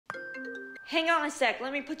Hang on a sec.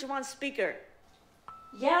 Let me put you on speaker.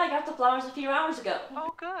 Yeah, I got the flowers a few hours ago.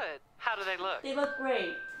 Oh, good. How do they look? They look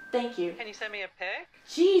great. Thank you. Can you send me a pic?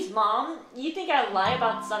 Jeez, Mom. You think I'd lie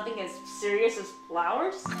about something as serious as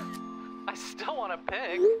flowers? I still want a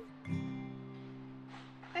pic.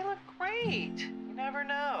 They look great. You never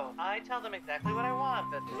know. I tell them exactly what I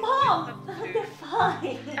want, but... Mom! They're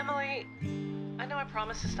fine. Emily, I know I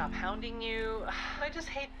promised to stop hounding you. I just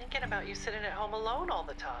hate thinking about you sitting at home alone all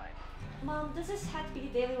the time. Mom, does this have to be a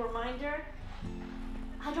daily reminder?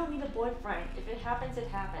 I don't need a boyfriend. If it happens, it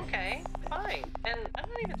happens. Okay, fine. And I'm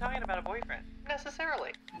not even talking about a boyfriend,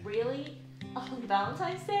 necessarily. Really? On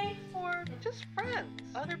Valentine's Day? Or just friends.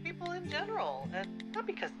 Other people in general. And not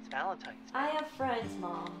because it's Valentine's Day. I have friends,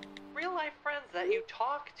 Mom. Real life friends that you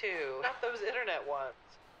talk to, not those internet ones.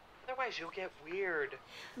 Otherwise you'll get weird.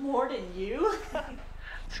 More than you?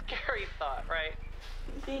 Scary thought, right?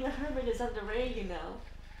 Being a hermit is underrated, you know.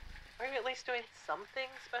 Are you at least doing something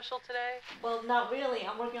special today? Well, not really.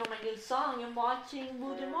 I'm working on my new song and watching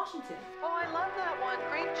Wood in Washington. Oh, I love that one.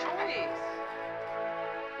 Great choice.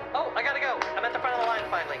 Oh, I gotta go. I'm at the front of the line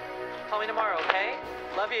finally. Call me tomorrow, okay?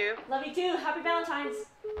 Love you. Love you too. Happy Valentine's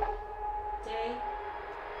Day.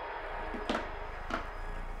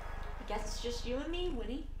 I guess it's just you and me,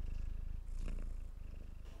 Winnie.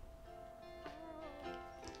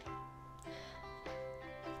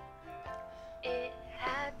 It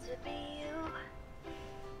had to be you.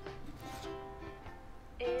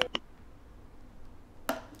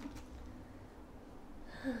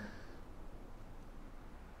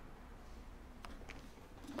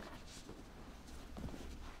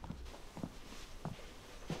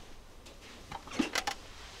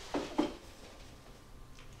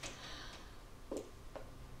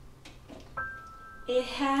 It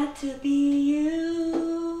had to be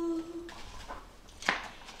you.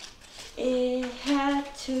 It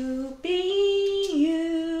had to be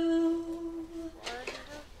you.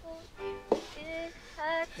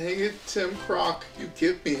 Hang it, Tim Croc. You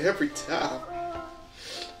give me every time.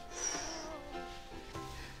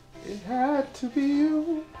 It had to be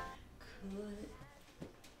you.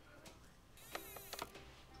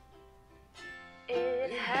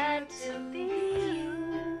 It had to be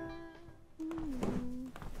you.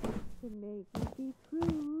 To make it be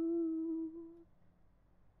true.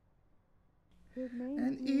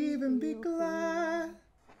 And even be glad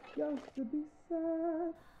just to be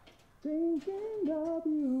sad, thinking of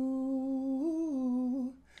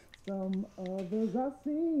you. Some others I've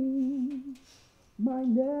seen might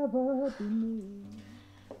never be me.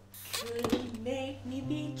 Could make me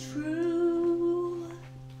be true.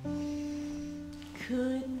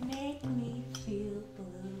 Could make me feel blue.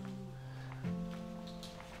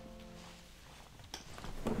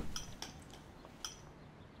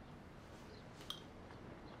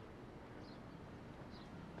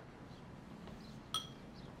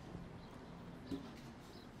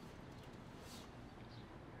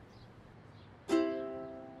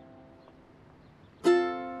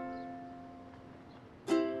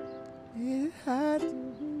 It had to be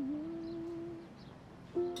you.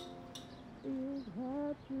 It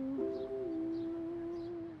had to be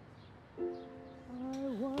you. I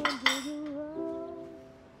wandered around,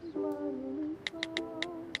 blindly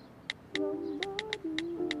found somebody who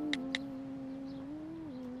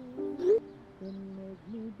can make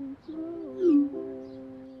me be true,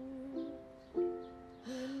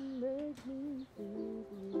 can make me feel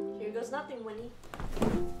blue. Here goes nothing, Winnie.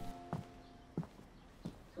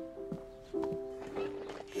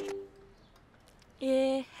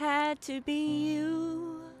 It had to be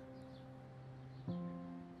you.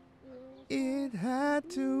 It had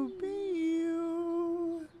to be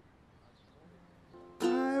you.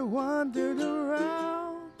 I wandered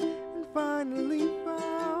around and finally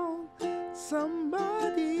found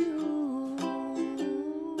somebody who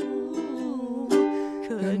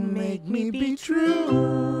could make me be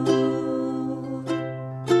true,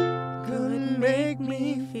 could make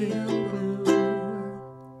me feel blue,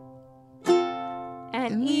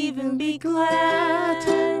 And even be glad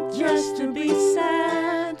just to be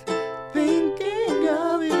sad, thinking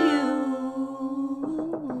of you.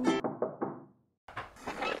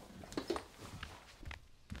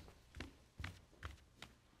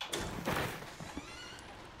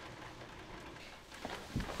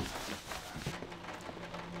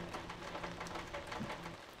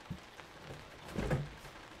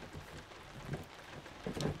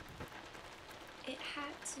 It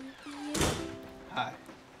had to be you. Hi,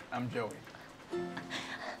 I'm Joey.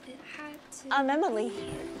 It had to I'm Emily. be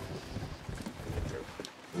you.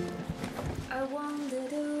 I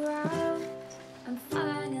wandered around and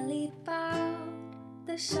finally found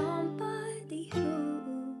the somebody somebody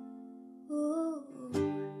who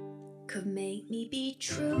could make me be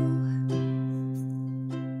true.